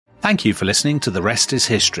Thank you for listening to The Rest is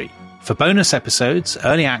History. For bonus episodes,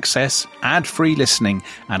 early access, ad-free listening,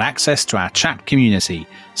 and access to our chat community,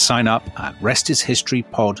 sign up at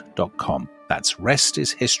restishistorypod.com. That's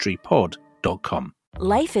restishistorypod.com.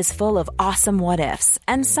 Life is full of awesome what-ifs,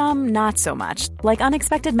 and some not so much, like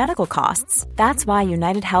unexpected medical costs. That's why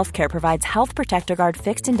United Healthcare provides Health Protector Guard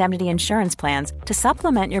fixed indemnity insurance plans to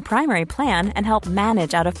supplement your primary plan and help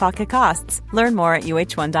manage out-of-pocket costs. Learn more at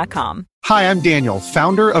uh1.com. Hi, I'm Daniel,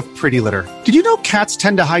 founder of Pretty Litter. Did you know cats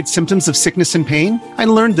tend to hide symptoms of sickness and pain? I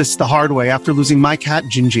learned this the hard way after losing my cat,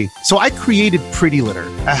 Gingy. So I created Pretty Litter,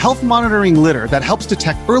 a health monitoring litter that helps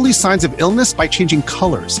detect early signs of illness by changing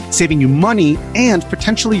colors, saving you money and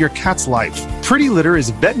potentially your cat's life. Pretty Litter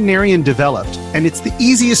is veterinarian developed, and it's the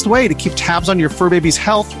easiest way to keep tabs on your fur baby's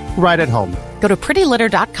health right at home. Go to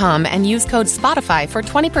prettylitter.com and use code SPOTIFY for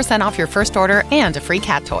 20% off your first order and a free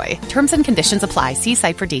cat toy. Terms and conditions apply. See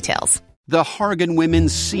site for details. The Hargan women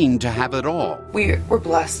seemed to have it all. We were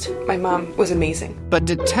blessed. My mom was amazing. But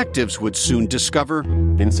detectives would soon discover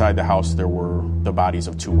inside the house there were the bodies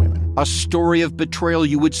of 2 women. A story of betrayal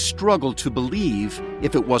you would struggle to believe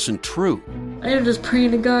if it wasn't true. I am just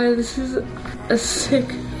praying to God, this is a sick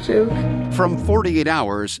joke. From 48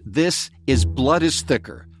 Hours, this is Blood is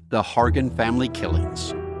Thicker, the Hargan family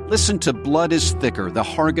killings. Listen to Blood is Thicker, the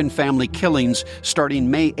Hargan family killings, starting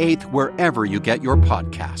May 8th, wherever you get your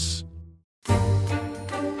podcasts.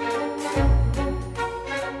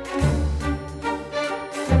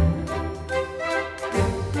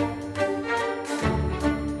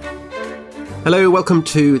 Hello, welcome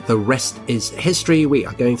to The Rest is History. We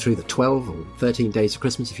are going through the 12 or 13 days of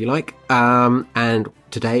Christmas, if you like. And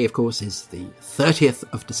today, of course, is the 30th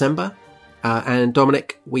of December. And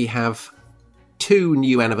Dominic, we have 2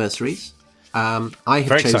 new anniversaries. I have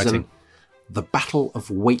Very chosen exciting. the Battle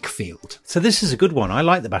of Wakefield. So this is a good one. I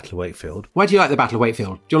like the Battle of Wakefield. Why do you like the Battle of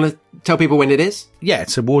Wakefield? Do you want to tell people when it is? Yeah,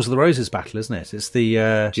 it's a Wars of the Roses battle, isn't it? It's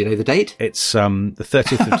the... Do you know the date? It's the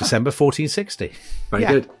 30th of December, 1460. Very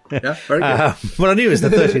good. Yeah, very good. Well, I knew it was the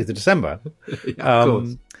 30th of December. Yeah, of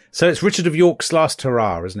course. So it's Richard of York's last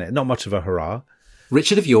hurrah, isn't it? Not much of a hurrah.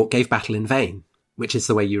 Richard of York gave battle in vain, which is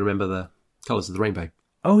the way you remember the colours of the rainbow.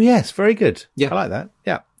 Oh, yes. Very good. Yeah. I like that.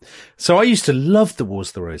 Yeah. So I used to love the Wars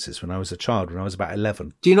of the Roses when I was a child, when I was about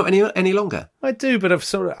 11. Do you not any longer? I do, but I've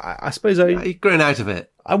sort of, I suppose You've grown out of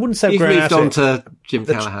it. I wouldn't say I've You've grown moved out on of it. to Jim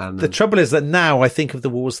Callahan. The trouble is that now I think of the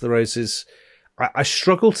Wars of the Roses, I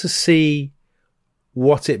struggle to see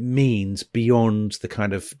what it means beyond the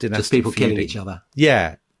kind of dynastic just people feuding. killing each other.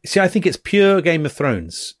 Yeah. See, I think it's pure Game of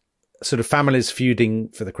Thrones, sort of families feuding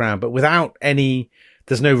for the crown, but without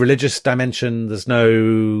there's no religious dimension. There's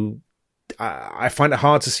no, I find it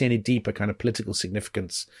hard to see any deeper kind of political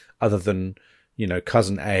significance other than,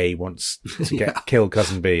 cousin A wants to kill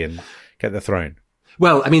cousin B and get the throne.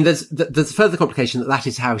 Well, I mean, there's further complication that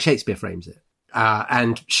is how Shakespeare frames it.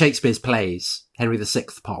 And Shakespeare's plays, Henry VI,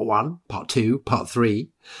 Part 1, Part 2, Part 3,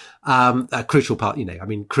 a crucial part,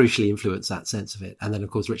 crucially influence that sense of it. And then, of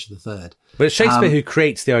course, Richard III. But it's Shakespeare who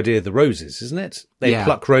creates the idea of the roses, isn't it? They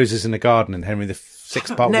pluck roses in a garden in Henry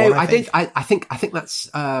VI, Part 1, I think. I think that's,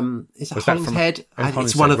 is it Hollingshead?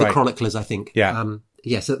 It's one of the chroniclers, I think. Yeah.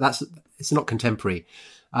 So it's not contemporary.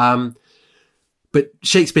 But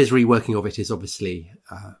Shakespeare's reworking of it is obviously,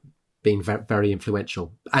 been very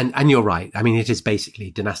influential. And you're right. I mean, it is basically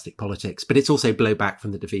dynastic politics, but it's also blowback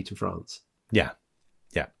from the defeat in France. Yeah.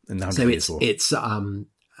 Yeah. So it's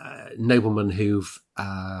noblemen who've,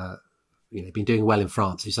 been doing well in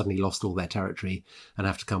France who suddenly lost all their territory and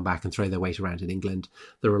have to come back and throw their weight around in England.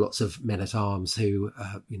 There are lots of men-at-arms who,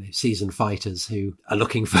 seasoned fighters who are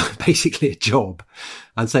looking for basically a job.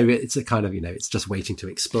 And so it's a kind of, it's just waiting to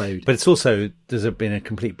explode. But it's also, there's been a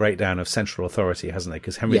complete breakdown of central authority, hasn't there?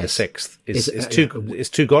 Because Henry VI is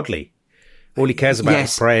too godly. All he cares about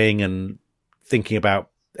is praying and thinking about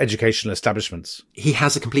educational establishments. He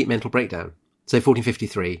has a complete mental breakdown. So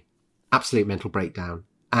 1453, absolute mental breakdown.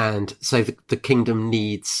 And so the kingdom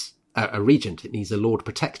needs a regent. It needs a Lord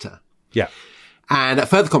Protector. Yeah. And a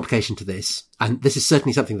further complication to this, and this is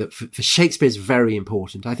certainly something that for Shakespeare is very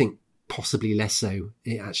important, I think possibly less so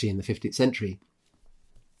actually in the 15th century,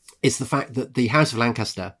 is the fact that the House of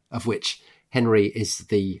Lancaster, of which Henry is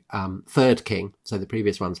the third king, so the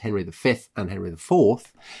previous ones, Henry V and Henry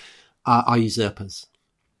IV, are usurpers.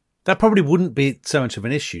 That probably wouldn't be so much of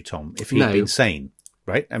an issue, Tom, if he'd been sane.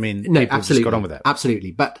 Right? I mean, no, people absolutely just got on with it.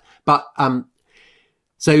 Absolutely.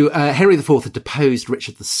 So Henry IV had deposed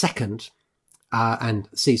Richard II and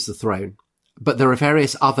seized the throne. But there are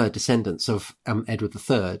various other descendants of Edward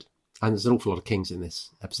III, and there's an awful lot of kings in this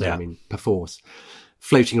episode, I mean, perforce,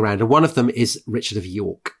 floating around. And one of them is Richard of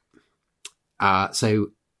York. So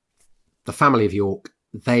the family of York,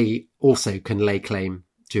 they also can lay claim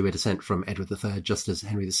to a descent from Edward III, just as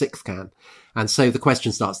Henry VI can. And so the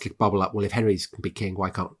question starts to bubble up, well, if Henry can be king, why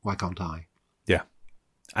can't I? Yeah.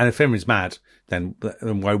 And if Henry's mad, then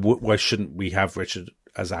why shouldn't we have Richard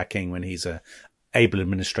as our king when he's a able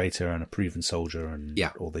administrator and a proven soldier and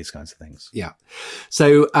all these kinds of things? Yeah.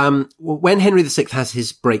 So when Henry VI has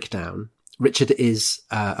his breakdown, Richard is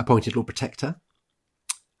appointed Lord Protector.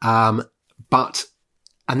 But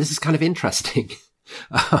this is kind of interesting.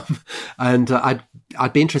 And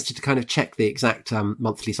I'd be interested to kind of check the exact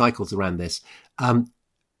monthly cycles around this.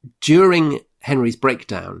 During Henry's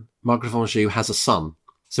breakdown, Margaret of Anjou has a son.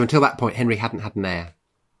 So until that point, Henry hadn't had an heir,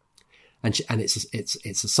 and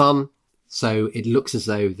it's a son. So it looks as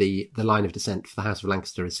though the line of descent for the House of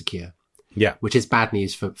Lancaster is secure. Yeah, which is bad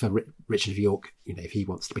news for Richard of York, if he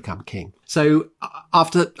wants to become king. So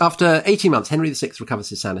after 18 months, Henry VI recovers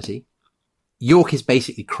his sanity. York is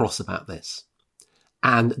basically cross about this.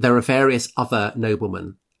 And there are various other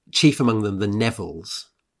noblemen, chief among them the Nevilles.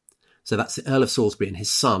 So that's the Earl of Salisbury and his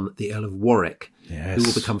son, the Earl of Warwick, who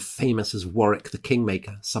will become famous as Warwick the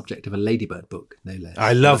Kingmaker, subject of a Ladybird book, no less.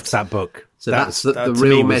 I loved that book. So that's the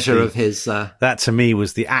real measure of his... That to me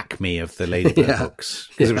was the acme of the Ladybird books.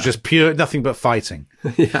 Because it was just pure, nothing but fighting.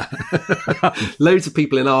 Yeah. Loads of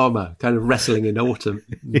people in armour, kind of wrestling in autumn,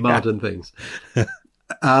 mud and things.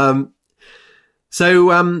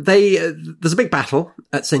 So there's a big battle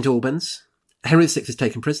at St. Albans. Henry VI is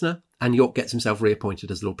taken prisoner and York gets himself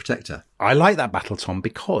reappointed as Lord Protector. I like that battle, Tom,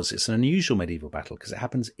 because it's an unusual medieval battle because it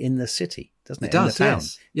happens in the city, doesn't it? It does, in the town.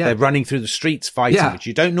 Yes. Yeah. They're running through the streets fighting, which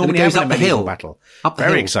you don't normally have in a medieval battle. Up the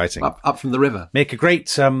Very hill, exciting. Up from the river. Make a great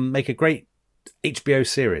HBO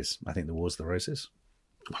series. I think The Wars of the Roses.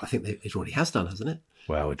 Well, I think it already has done, hasn't it?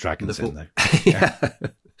 Well, with dragons in though. Yeah.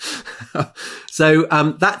 So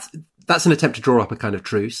that's an attempt to draw up a kind of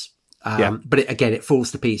truce. But it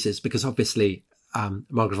falls to pieces because obviously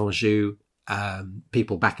Margaret of Anjou,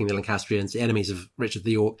 people backing the Lancastrians, the enemies of Richard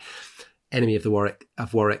the York, enemy of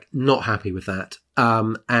Warwick, not happy with that.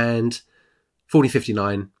 And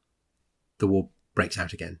 1459, the war breaks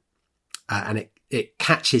out again. And it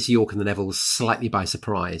catches York and the Nevilles slightly by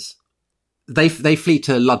surprise. They flee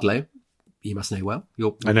to Ludlow. You must know well.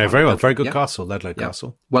 I know very well. Very good castle, Ludlow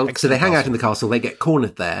Castle. Well, Excellent so they hang castle. out in the castle. They get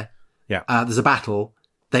cornered there. Yeah. There's a battle.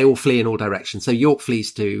 They all flee in all directions. So York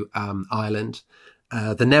flees to Ireland.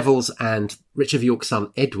 The Nevilles and Richard of York's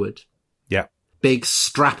son, Edward. Yeah. Big,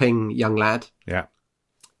 strapping young lad. Yeah.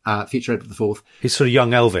 Future Edward IV. He's sort of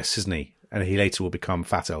young Elvis, isn't he? And he later will become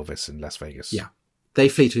Fat Elvis in Las Vegas. Yeah. They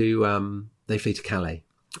flee to Calais.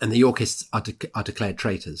 And the Yorkists are declared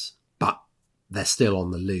traitors, but they're still on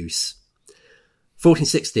the loose.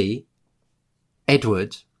 1460,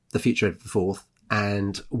 Edward, the future Edward IV,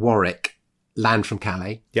 and Warwick land from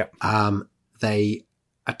Calais. Yeah. They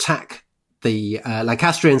attack the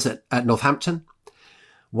Lancastrians at Northampton.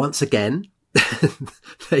 Once again,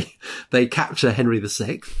 they capture Henry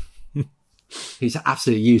VI. He's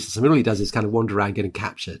absolutely useless. I mean, all he does is kind of wander around getting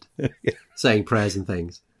captured, saying prayers and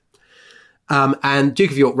things. And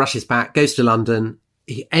Duke of York rushes back, goes to London.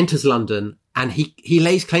 He enters London and he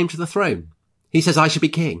lays claim to the throne. He says, I should be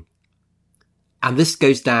king. And this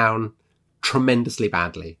goes down tremendously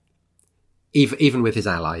badly. Even with his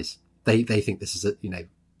allies, they think this is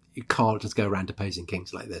you can't just go around deposing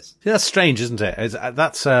kings like this. Yeah, that's strange, isn't it?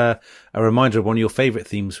 That's a reminder of one of your favourite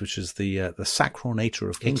themes, which is the sacral nature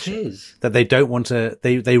of kingship. It is. That they don't want to,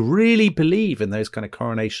 they really believe in those kind of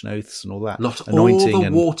coronation oaths and all that. Not anointing all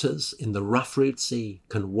the waters in the rough rude sea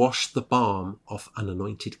can wash the balm off an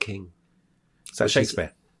anointed king. Is that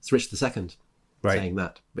Shakespeare? It's Richard II saying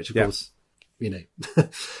that, which of course,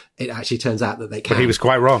 it actually turns out that they can. But he was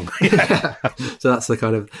quite wrong. Yeah. So that's the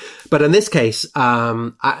kind of, but in this case,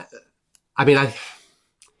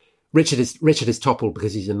 Richard is toppled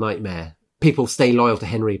because he's a nightmare. People stay loyal to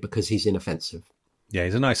Henry because he's inoffensive. Yeah,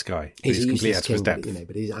 he's a nice guy. He's completely out of his depth.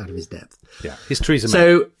 But he's out of his depth. Yeah, his trees are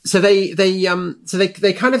so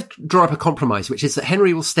they kind of draw up a compromise, which is that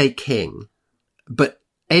Henry will stay king, but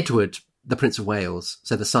Edward, the Prince of Wales,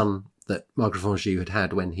 so the son that Margaret of Anjou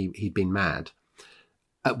had when he'd been mad,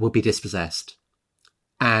 will be dispossessed.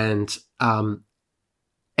 And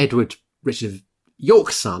Edward, Richard of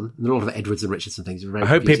York's son, and there are a lot of Edwards and Richards and things. I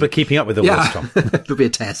hope people are keeping up with all this, Tom. It'll be a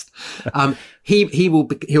test.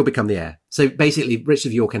 He'll become the heir. So basically, Richard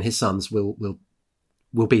of York and his sons will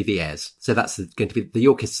be the heirs. So that's going to be the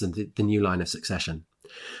Yorkists and the new line of succession.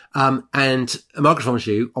 And Margaret of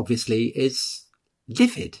Anjou obviously is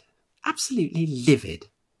livid, absolutely livid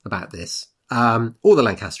about this. All the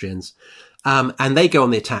Lancastrians. And they go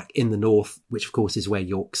on the attack in the north, which of course is where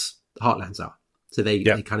York's heartlands are. So they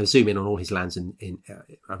kind of zoom in on all his lands in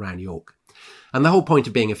around York. And the whole point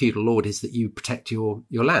of being a feudal lord is that you protect your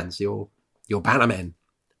lands, your bannermen.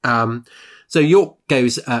 So York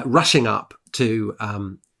goes rushing up to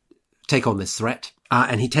take on this threat.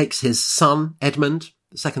 And he takes his son, Edmund,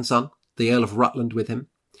 the second son, the Earl of Rutland, with him.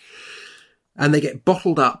 And they get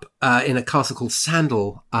bottled up in a castle called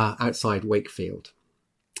Sandal outside Wakefield.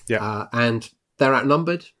 Yeah. And they're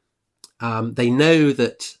outnumbered. They know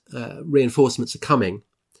that reinforcements are coming.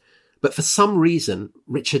 But for some reason,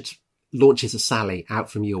 Richard launches a sally out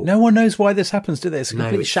from York. No one knows why this happens, do they? It's a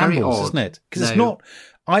complete shambles, isn't it? Because it's not...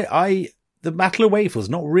 The Battle of Wakefield is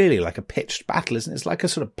not really like a pitched battle, isn't it? It's like a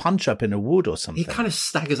sort of punch-up in a wood or something. He kind of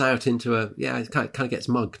staggers out into it kind of gets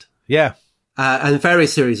mugged. Yeah. And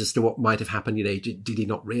various theories as to what might have happened. You know, did he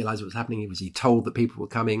not realise what was happening? Was he told that people were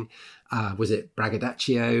coming? Was it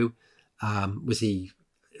braggadocio? Was he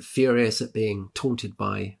furious at being taunted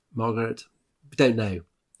by Margaret? We don't know.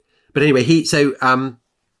 But anyway, he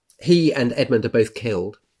and Edmund are both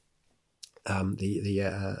killed.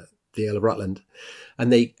 The Earl of Rutland,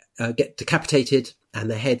 and they get decapitated, and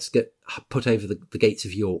their heads get put over the gates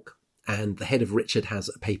of York, and the head of Richard has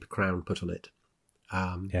a paper crown put on it.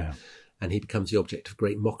 And he becomes the object of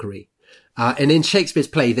great mockery. And in Shakespeare's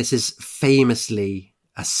play, this is famously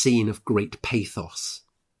a scene of great pathos.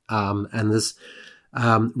 And there's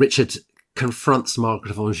Richard confronts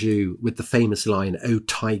Margaret of Anjou with the famous line, "O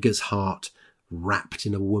tiger's heart wrapped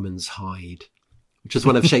in a woman's hide," which is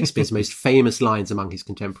one of Shakespeare's most famous lines among his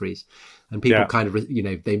contemporaries. And people kind of,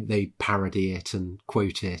 they parody it and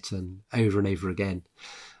quote it and over again,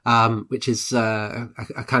 which is a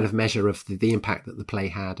kind of measure of the impact that the play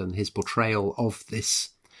had and his portrayal of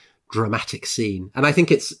this dramatic scene. And I think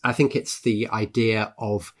it's the idea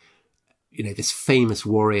of, this famous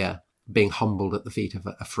warrior being humbled at the feet of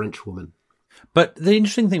a French woman. But the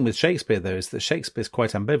interesting thing with Shakespeare, though, is that Shakespeare's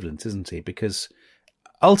quite ambivalent, isn't he? Because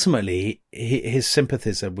ultimately, his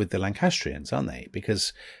sympathies are with the Lancastrians, aren't they?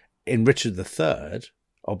 Because in Richard III,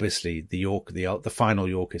 obviously, the final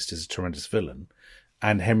Yorkist is a tremendous villain,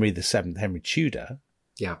 and Henry VII, Henry Tudor,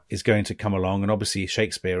 is going to come along, and obviously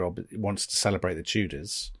Shakespeare wants to celebrate the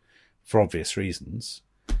Tudors for obvious reasons.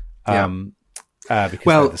 Because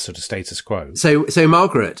they're the sort of status quo. So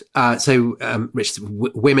Margaret, Richard's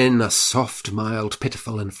women are soft, mild,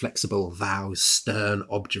 pitiful, and flexible. Thou stern,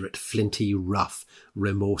 obdurate, flinty, rough,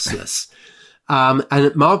 remorseless.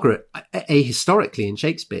 And Margaret, ahistorically in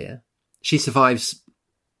Shakespeare, she survives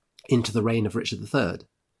into the reign of Richard III.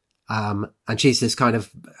 And she's this kind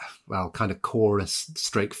of chorus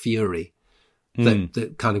stroke fury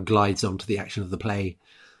that kind of glides onto the action of the play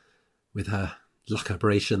with her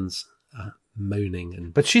lucubrations,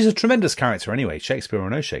 moaning. But she's a tremendous character anyway, Shakespeare or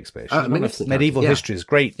no Shakespeare. She's one of medieval history's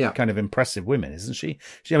great kind of impressive women, isn't she?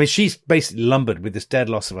 She's basically lumbered with this dead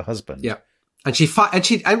loss of her husband. Yeah. And she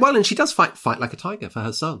does fight like a tiger for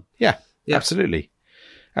her son. Yeah. Absolutely.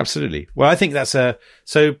 Well, I think that's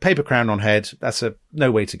so paper crown on head. That's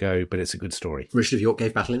no way to go, but it's a good story. Richard of York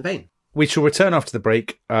gave battle in vain. We shall return after the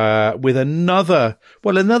break with another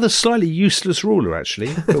slightly useless ruler,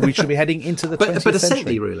 actually. But we shall be heading into the 20th century. But a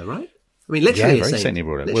saintly ruler, right? I mean, literally a saintly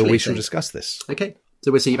ruler. Well, we shall discuss this. Okay,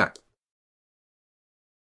 so we'll see you back.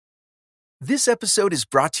 This episode is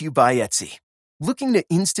brought to you by Etsy. Looking to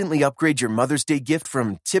instantly upgrade your Mother's Day gift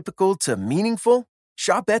from typical to meaningful?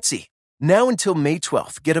 Shop Etsy. Now until May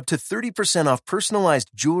 12th, get up to 30% off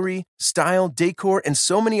personalized jewelry, style, decor, and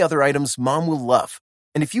so many other items Mom will love.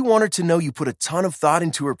 And if you want her to know you put a ton of thought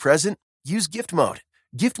into her present, use Gift Mode.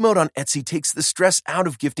 Gift Mode on Etsy takes the stress out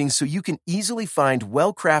of gifting so you can easily find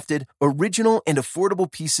well-crafted, original, and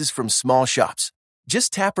affordable pieces from small shops.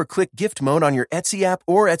 Just tap or click Gift Mode on your Etsy app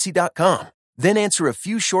or Etsy.com. Then answer a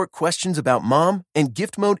few short questions about Mom, and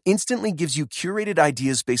Gift Mode instantly gives you curated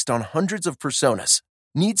ideas based on hundreds of personas.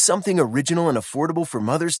 Need something original and affordable for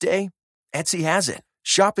Mother's Day? Etsy has it.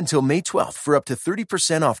 Shop until May 12th for up to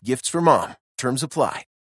 30% off gifts for Mom. Terms apply.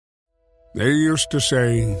 They used to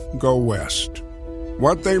say, go west.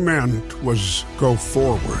 What they meant was go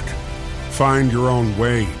forward. Find your own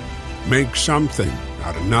way. Make something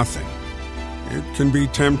out of nothing. It can be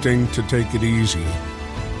tempting to take it easy,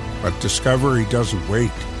 but discovery doesn't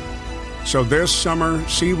wait. So this summer,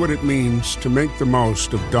 see what it means to make the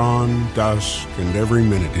most of dawn, dusk, and every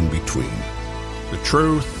minute in between. The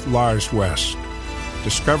truth lies west.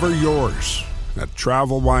 Discover yours at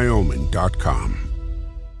TravelWyoming.com.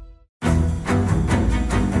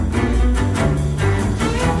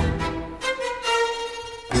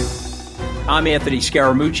 I'm Anthony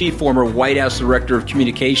Scaramucci, former White House Director of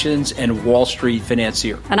Communications and Wall Street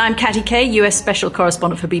financier. And I'm Katty Kay, US Special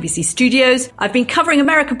Correspondent for BBC Studios. I've been covering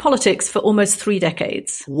American politics for almost 3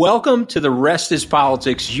 decades. Welcome to The Rest is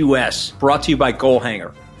Politics US, brought to you by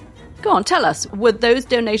Goalhanger. Go on, tell us, were those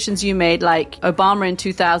donations you made, like Obama in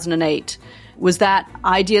 2008, was that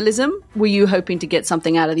idealism? Were you hoping to get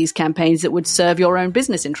something out of these campaigns that would serve your own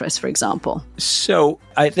business interests, for example? So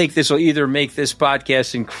I think this will either make this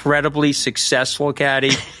podcast incredibly successful,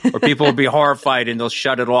 Katty, or people will be horrified and they'll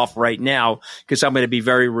shut it off right now because I'm going to be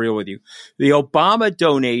very real with you. The Obama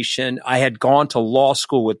donation, I had gone to law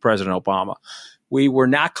school with President Obama. We were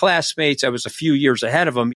not classmates. I was a few years ahead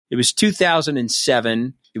of him. It was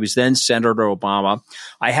 2007. It was then Senator Obama.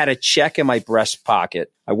 I had a check in my breast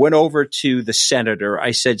pocket. I went over to the senator.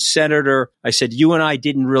 I said, Senator, you and I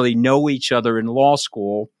didn't really know each other in law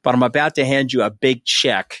school, but I'm about to hand you a big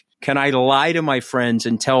check. Can I lie to my friends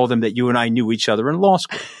and tell them that you and I knew each other in law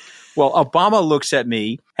school? Well, Obama looks at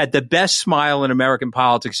me, had the best smile in American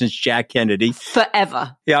politics since Jack Kennedy.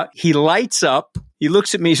 Forever. Yeah. He lights up. He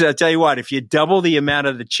looks at me and says, I'll tell you what, if you double the amount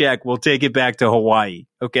of the check, we'll take it back to Hawaii.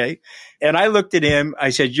 Okay. And I looked at him.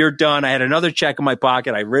 I said, you're done. I had another check in my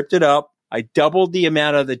pocket. I ripped it up. I doubled the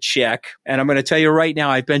amount of the check. And I'm going to tell you right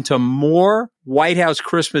now, I've been to more White House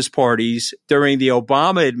Christmas parties during the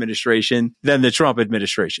Obama administration than the Trump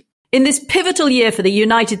administration. In this pivotal year for the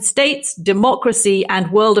United States, democracy and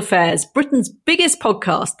world affairs, Britain's biggest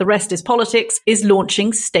podcast, The Rest is Politics, is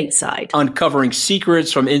launching stateside. Uncovering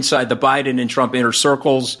secrets from inside the Biden and Trump inner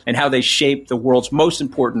circles and how they shape the world's most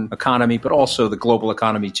important economy, but also the global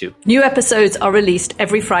economy too. New episodes are released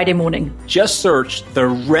every Friday morning. Just search The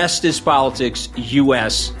Rest is Politics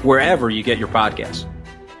US wherever you get your podcasts.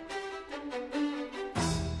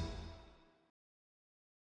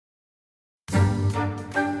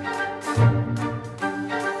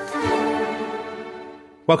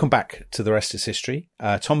 Welcome back to The Rest is History.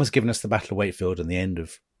 Tom has given us the Battle of Wakefield and the end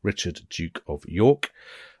of Richard, Duke of York.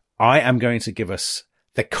 I am going to give us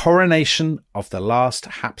the coronation of the last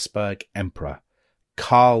Habsburg Emperor,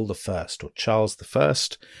 Karl I, or Charles I,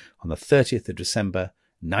 on the 30th of December,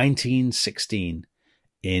 1916,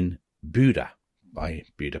 in Buda, by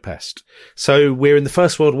Budapest. So we're in the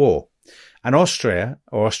First World War, and Austria,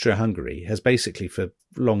 or Austria-Hungary, has basically, for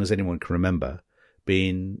long as anyone can remember,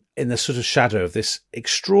 been in the sort of shadow of this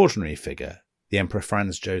extraordinary figure, the Emperor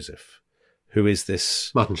Franz Joseph, who is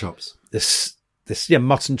this mutton chops, this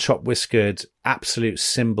mutton chop whiskered absolute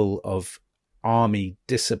symbol of army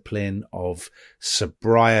discipline, of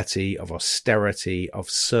sobriety, of austerity,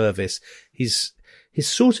 of service. He's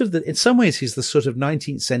sort of in some ways he's the sort of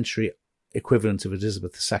 19th century equivalent of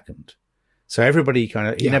Elizabeth II. So everybody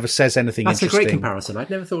he never says anything That's interesting. That's a great comparison.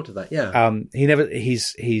 I'd never thought of that. Yeah.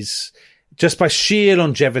 He's just by sheer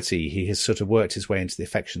longevity, he has sort of worked his way into the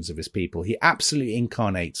affections of his people. He absolutely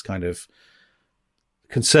incarnates kind of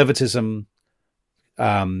conservatism,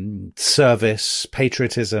 service,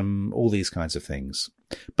 patriotism, all these kinds of things.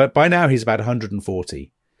 But by now he's about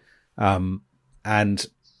 140. And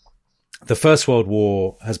the First World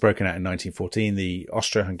War has broken out in 1914. The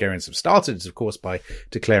Austro-Hungarians have started, of course, by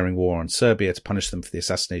declaring war on Serbia to punish them for the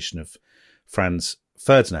assassination of Franz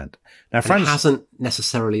Ferdinand. Now, France hasn't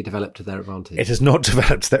necessarily developed to their advantage. It has not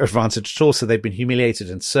developed to their advantage at all. So they've been humiliated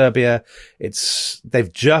in Serbia.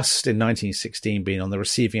 They've just in 1916 been on the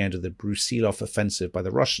receiving end of the Brusilov offensive by the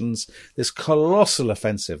Russians. This colossal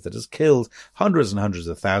offensive that has killed hundreds and hundreds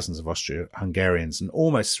of thousands of Austro-Hungarians and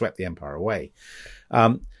almost swept the empire away.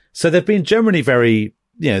 So they've been generally very,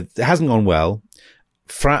 it hasn't gone well.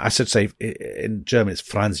 I should say in German it's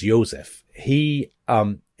Franz Josef. He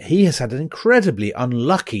has had an incredibly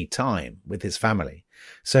unlucky time with his family.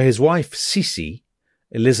 So his wife, Sisi,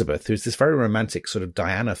 Elizabeth, who's this very romantic sort of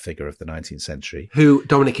Diana figure of the 19th century. Who,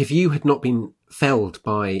 Dominic, if you had not been felled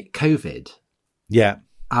by COVID, yeah,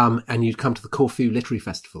 and you'd come to the Corfu Literary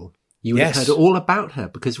Festival, you would have heard all about her,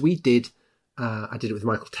 because we did, I did it with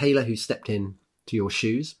Michael Taylor, who stepped in to your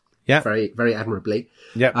shoes. Yeah. Very, very admirably.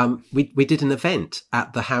 Yeah. We did an event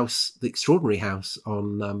at the house, the extraordinary house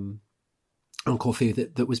on Corfu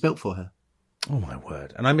that was built for her. Oh my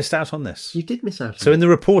word. And I missed out on this. You did miss out on So in the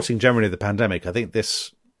reporting generally of the pandemic, I think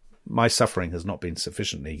my suffering has not been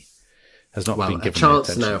sufficiently, been given a chance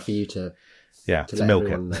attention. now for you to milk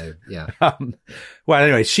it. Know. Yeah. Well,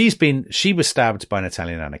 anyway, she was stabbed by an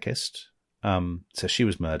Italian anarchist. So she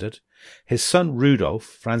was murdered. His son Rudolf,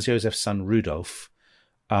 Franz Josef's son Rudolf,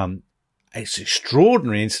 it's an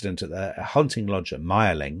extraordinary incident at a hunting lodge at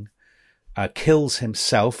Meierling, kills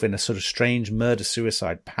himself in a sort of strange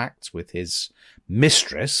murder-suicide pact with his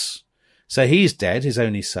mistress. So he's dead, his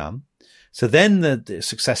only son. So then the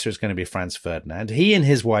successor is going to be Franz Ferdinand. He and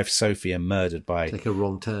his wife Sophie are murdered by Take a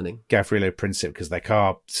wrong turning. Gavrilo Princip because their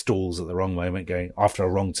car stalls at the wrong moment, going after a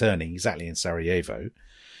wrong turning, exactly in Sarajevo.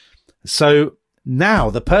 So now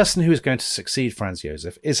the person who is going to succeed Franz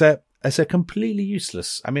Josef is a completely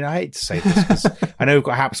useless. I mean, I hate to say this because I know we've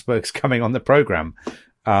got Habsburgs coming on the program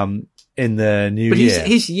in the new year. But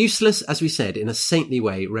he's useless, as we said, in a saintly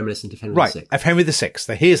way, reminiscent of Henry VI. Of Henry VI.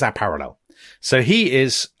 So here's our parallel. So he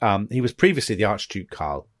was previously the Archduke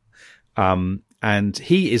Karl, and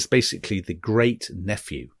he is basically the great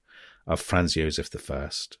nephew of Franz Josef I.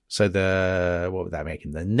 So what would that make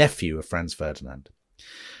him? The nephew of Franz Ferdinand.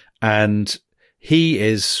 And he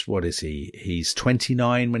is, what is he? He's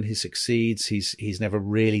 29 when he succeeds. He's never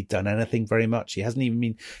really done anything very much. He hasn't even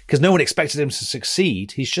been, because no one expected him to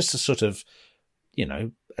succeed. He's just a sort of,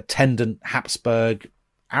 attendant Habsburg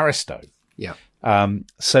aristo. Yeah.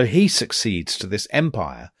 So he succeeds to this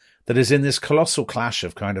empire that is in this colossal clash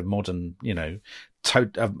of kind of modern,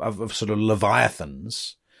 of sort of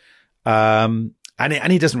leviathans. And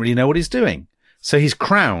he doesn't really know what he's doing. So he's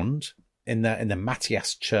crowned in the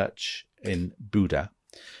Matthias Church in Buda,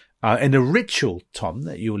 in a ritual, Tom,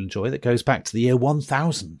 that you will enjoy, that goes back to the year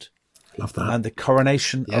 1000. Love that. And the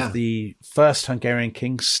coronation of the first Hungarian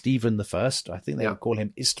king, Stephen I. I think they would call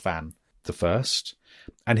him Istvan I.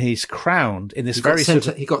 And he's crowned in this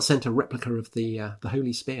he got sent a replica of the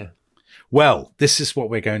Holy Spear. Well, this is what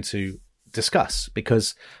we're going to discuss,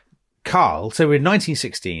 because Karl, so we're in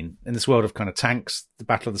 1916 in this world of kind of tanks, the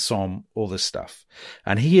Battle of the Somme, all this stuff.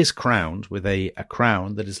 And he is crowned with a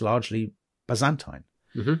crown that is largely Byzantine.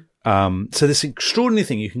 Mm-hmm. So this extraordinary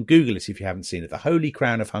thing, you can Google it if you haven't seen it, the Holy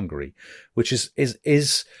Crown of Hungary, which is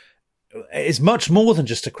much more than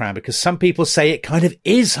just a crown, because some people say it kind of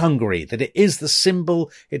is Hungary, that it is the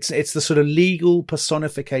symbol. It's the sort of legal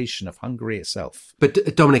personification of Hungary itself.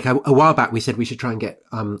 But Dominic, a while back we said we should try and get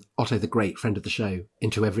Otto the Great, friend of the show,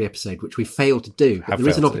 into every episode, which we failed to do. But there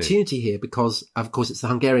is an opportunity here because, of course, it's the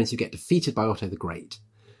Hungarians who get defeated by Otto the Great,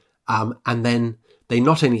 and then they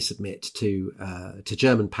not only submit to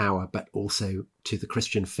German power but also to the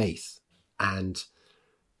Christian faith and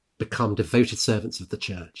become devoted servants of the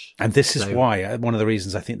church. And this is why, one of the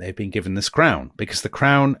reasons I think they've been given this crown, because the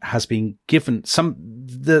crown has been given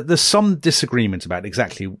there's some disagreement about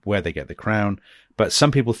exactly where they get the crown, but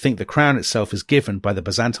some people think the crown itself is given by the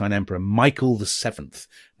Byzantine Emperor Michael VII.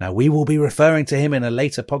 Now, we will be referring to him in a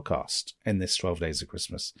later podcast in this 12 Days of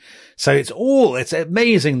Christmas. So it's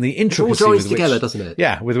amazing the intricacy. It all joins together, doesn't it?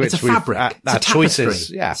 Yeah, with which it's a fabric. It's a tapestry.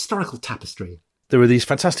 Choices. Yeah. Historical tapestry. There are these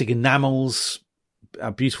fantastic enamels,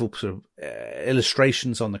 beautiful sort of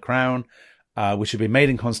illustrations on the crown, which have been made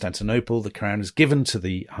in Constantinople. The crown is given to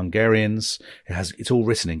the Hungarians. It's all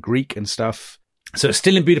written in Greek and stuff. So it's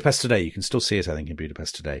still in Budapest today. You can still see it, I think, in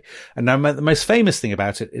Budapest today. And now the most famous thing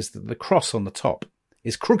about it is that the cross on the top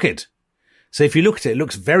is crooked. So if you look at it, it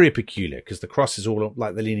looks very peculiar because the cross is all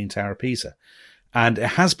like the Leaning Tower of Pisa. And it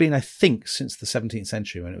has been, I think, since the 17th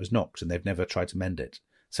century when it was knocked, and they've never tried to mend it.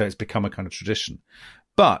 So it's become a kind of tradition.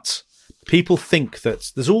 But people think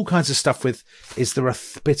that there's all kinds of stuff with, is there a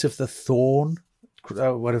bit of the thorn,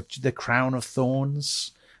 the crown of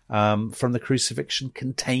thorns from the crucifixion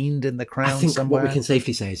contained in the crown I think somewhere? What we can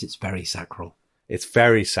safely say is it's very sacral. It's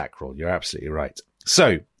very sacral. You're absolutely right.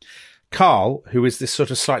 So Karl, who is this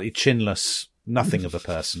sort of slightly chinless nothing of a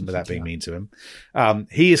person, without being mean to him,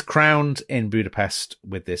 he is crowned in Budapest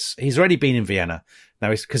with this. He's already been in Vienna now,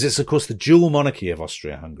 because it's of course the dual monarchy of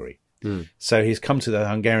Austria-Hungary. So he's come to the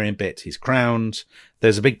Hungarian bit. He's crowned.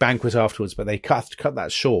 There's a big banquet afterwards, but they cut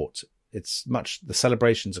that short. The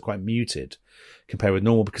celebrations are quite muted compared with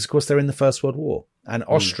normal because, of course, they're in the First World War, and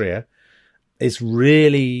Austria is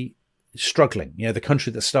really struggling. The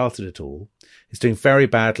country that started it all is doing very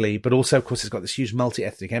badly, but also, of course, it's got this huge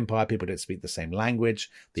multi-ethnic empire. People don't speak the same language.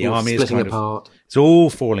 The army is kind of, it's all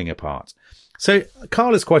falling apart. So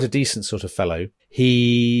Karl is quite a decent sort of fellow.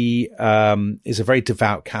 He is a very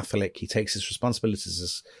devout Catholic. He takes his responsibilities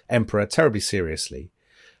as emperor terribly seriously.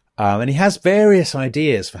 And he has various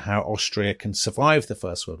ideas for how Austria can survive the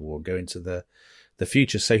First World War, go into the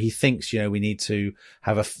future. So he thinks, we need to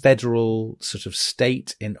have a federal sort of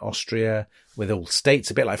state in Austria with all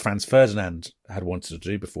states, a bit like Franz Ferdinand had wanted to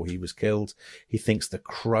do before he was killed. He thinks the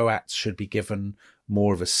Croats should be given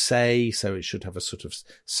more of a say, so it should have a sort of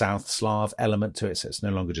South Slav element to it, so it's no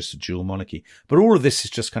longer just a dual monarchy. But all of this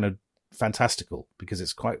is just kind of fantastical because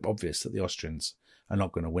it's quite obvious that the Austrians are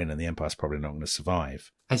not going to win and the empire's probably not going to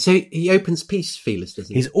survive. And so he opens peace feelers,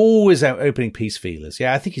 doesn't he? He's always out opening peace feelers.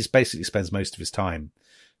 Yeah, I think he basically spends most of his time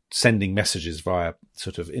sending messages via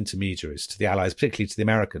sort of intermediaries to the Allies, particularly to the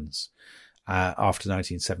Americans. after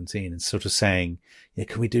 1917 and sort of saying, yeah,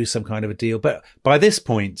 can we do some kind of a deal? But by this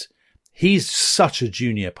point, he's such a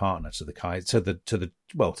junior partner to to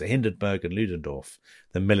Hindenburg and Ludendorff,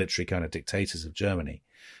 the military kind of dictators of Germany,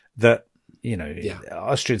 that,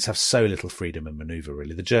 Austrians have so little freedom and maneuver,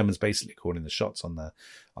 really. The Germans basically calling the shots on the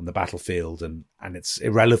battlefield, and it's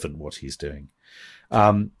irrelevant what he's doing.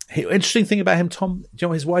 Interesting thing about him, Tom, do you know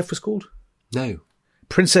what his wife was called? No.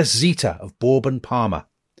 Princess Zita of Bourbon-Parma.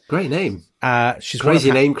 Great name. She's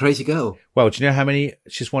crazy name, crazy girl. Well, do you know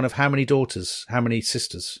she's one of how many daughters, how many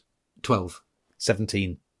sisters? 12.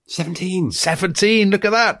 17. 17. 17. Look at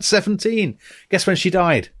that. 17. Guess when she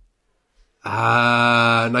died?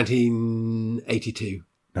 1982.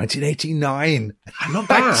 1989. Not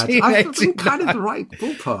bad. I've been kind of the right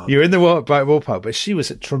ballpark. You're in the right ballpark, but she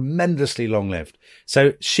was tremendously long-lived.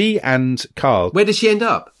 So she and Karl. Where did she end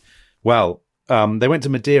up? Well, they went to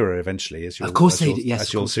Madeira eventually, as you'll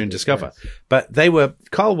soon discover. Yes. But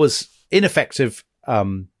Karl was ineffective.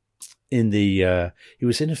 He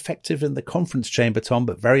was ineffective in the conference chamber, Tom,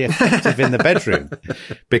 but very effective in the bedroom,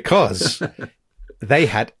 because they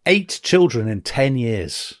had 8 children in 10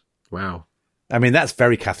 years. Wow. I mean, that's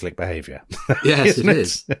very Catholic behavior. Yes, it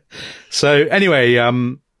is. So anyway,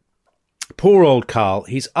 poor old Karl,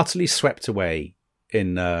 he's utterly swept away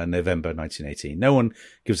in November 1918. No one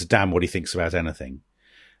gives a damn what he thinks about anything.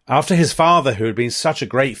 After his father, who had been such a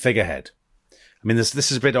great figurehead. I mean,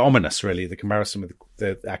 this is a bit ominous, really, the comparison with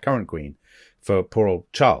our current queen for poor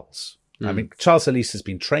old Charles. I mean, Charles at least has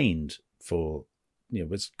been trained for,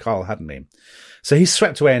 was Karl hadn't been. So he's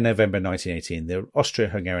swept away in November 1918. The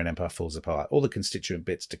Austro-Hungarian Empire falls apart. All the constituent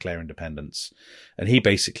bits declare independence. And he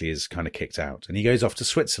basically is kind of kicked out. And he goes off to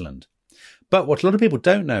Switzerland. But what a lot of people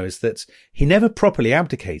don't know is that he never properly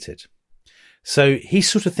abdicated. So he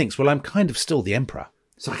sort of thinks, well, I'm kind of still the emperor.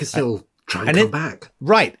 So I can still try and come back.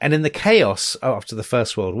 Right. And in the chaos after the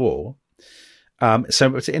First World War, so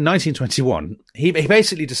in 1921, he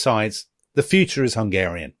basically decides the future is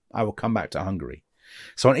Hungarian. I will come back to Hungary.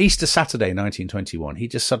 So on Easter Saturday, 1921, he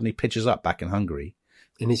just suddenly pitches up back in Hungary.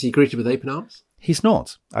 And is he greeted with open arms? He's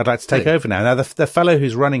not. I'd like to take over now. Now, the fellow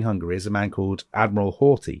who's running Hungary is a man called Admiral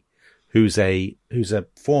Horthy, who's a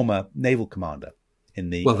former naval commander in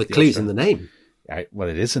the. Well, the clue's in the name. Well,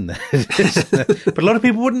 it is in there. But a lot of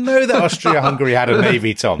people wouldn't know that Austria-Hungary had a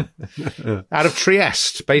navy, Tom. Out of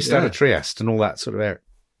Trieste, based out of Trieste and all that sort of area.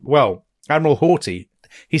 Well, Admiral Horthy,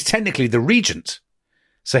 he's technically the regent.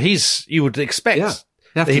 So you would expect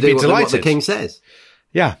that he'd be delighted. What the king says.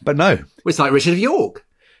 Yeah, but no. Well, it's like Richard of York.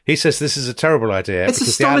 He says this is a terrible idea. It's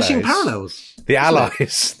astonishing parallels. The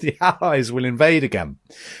Allies will invade again,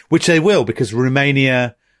 which they will, because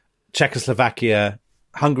Romania, Czechoslovakia,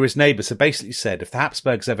 Hungary's neighbours have basically said, if the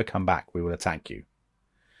Habsburgs ever come back, we will attack you.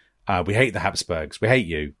 We hate the Habsburgs. We hate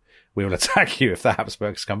you. We will attack you if the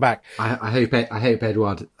Habsburgs come back. I hope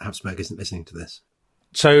Eduard Habsburg isn't listening to this.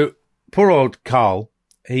 So poor old Karl,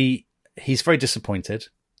 he's very disappointed.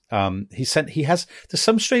 He has, there's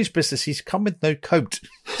some strange business. He's come with no coat.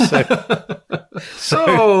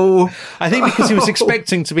 So I think because he was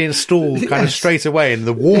expecting to be installed kind of straight away in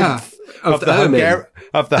the warmth of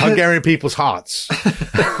the Hungarian people's hearts.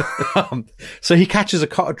 So he catches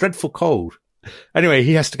a dreadful cold. Anyway,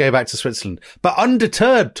 he has to go back to Switzerland, but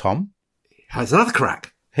undeterred, Tom has another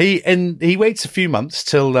crack. He waits a few months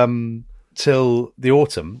till the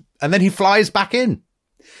autumn, and then he flies back in.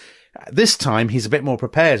 This time he's a bit more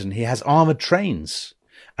prepared, and he has armoured trains.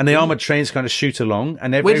 And the armoured trains kind of shoot along.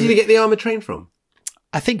 And where did he get the armoured train from?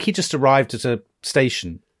 I think he just arrived at a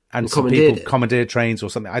station and some people commandeered trains or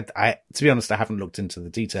something. I to be honest, I haven't looked into the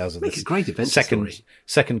details of this. It's a great adventure story.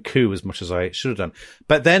 Second coup as much as I should have done.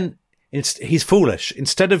 But then he's foolish.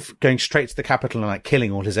 Instead of going straight to the capital and like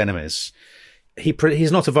killing all his enemies,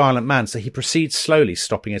 he's not a violent man, so he proceeds slowly,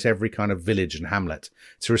 stopping at every kind of village and hamlet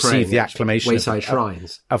to receive the acclamation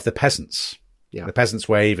of the peasants. Yeah. The peasants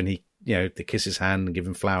wave, and they kiss his hand and give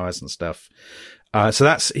him flowers and stuff.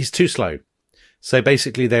 So he's too slow. So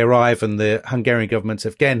basically they arrive, and the Hungarian government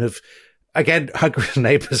Hungary's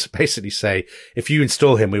neighbours basically say, if you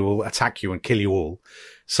install him, we will attack you and kill you all.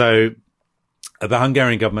 So the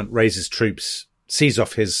Hungarian government raises troops, sees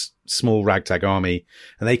off his small ragtag army,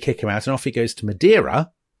 and they kick him out, and off he goes to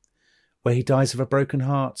Madeira, where he dies of a broken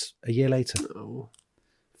heart a year later. Oh.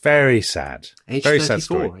 Very sad. Age very 34, sad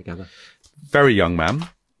story. I gather. Very young man.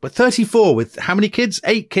 But 34 with how many kids?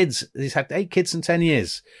 8 kids. He's had 8 kids in 10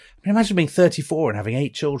 years. I mean, imagine being 34 and having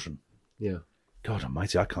 8 children. Yeah. God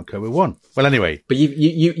almighty, I can't cope with one. Well, anyway. But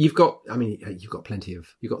you've got you've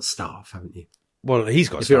got staff, haven't you? Well, he's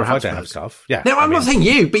got staff. I don't have staff. Yeah. No, I'm not saying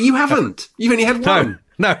you, but you haven't. You've only had one.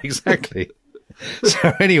 No, exactly.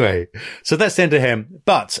 So anyway, so that's the end of him.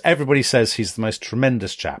 But everybody says he's the most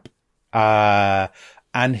tremendous chap.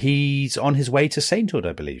 And he's on his way to sainthood,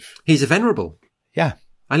 I believe. He's a venerable. Yeah.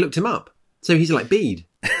 I looked him up. So he's like Bede.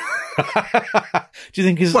 Do you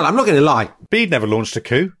think he's... Well, I'm not going to lie. Bede never launched a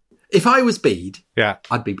coup. If I was Bede, yeah,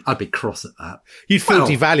 I'd be cross at that. You'd feel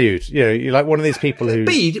devalued. You know, you're like one of these people who...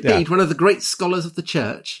 Bede, one of the great scholars of the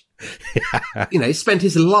church, spent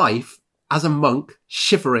his life as a monk,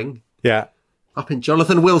 shivering up in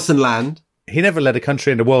Jonathan Wilson land. He never led a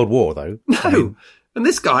country into World War, though. No. And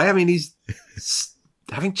this guy, he's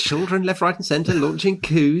having children left, right and centre, launching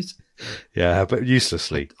coups. Yeah, but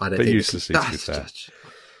uselessly. I don't think uselessly, to be fair.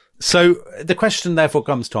 So the question therefore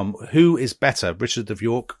comes, Tom, who is better, Richard of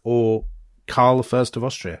York or Karl I of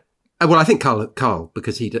Austria? Well, I think Karl,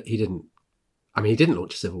 because he didn't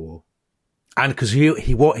launch a civil war. And because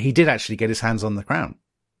he did actually get his hands on the crown.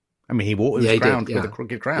 I mean, he walked his crown with a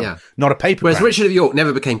crooked crown, not a paper Whereas crown. Richard of York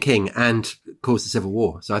never became king and caused a civil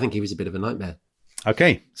war. So I think he was a bit of a nightmare.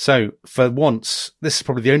 Okay, so for once, this is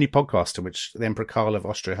probably the only podcast in which the Emperor Karl of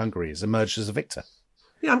Austria-Hungary has emerged as a victor.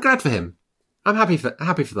 Yeah, I'm glad for him. I'm happy for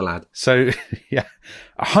the lad. So,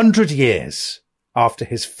 100 years after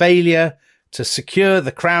his failure to secure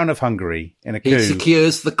the crown of Hungary in a coup. He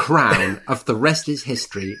secures the crown of the rest is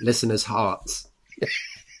history, listeners' hearts.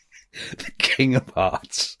 The King of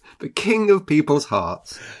Hearts. The King of people's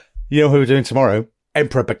hearts. You know who we're doing tomorrow?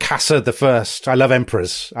 Emperor Bokassa I. I love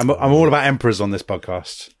emperors. I'm all about emperors on this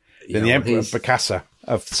podcast. The Emperor Bokassa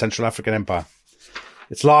of the Central African Empire.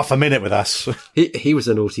 It's laugh a minute with us. He was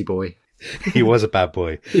a naughty boy. He was a bad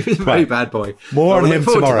boy. He was a very bad boy. More on him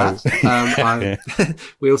tomorrow.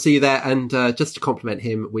 We'll see you there. And just to compliment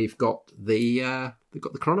him, we've got the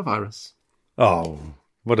coronavirus. Oh,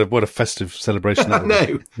 what a festive celebration! That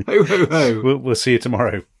no, ho ho ho. We'll see you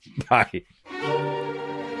tomorrow. Bye.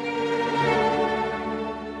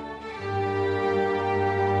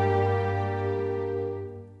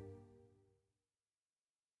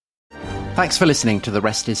 Thanks for listening to The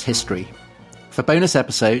Rest is History. For bonus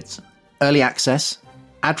episodes, early access,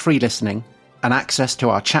 ad-free listening, and access to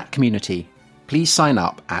our chat community, please sign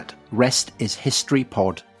up at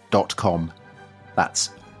restishistorypod.com.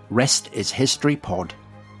 That's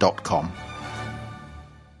restishistorypod.com.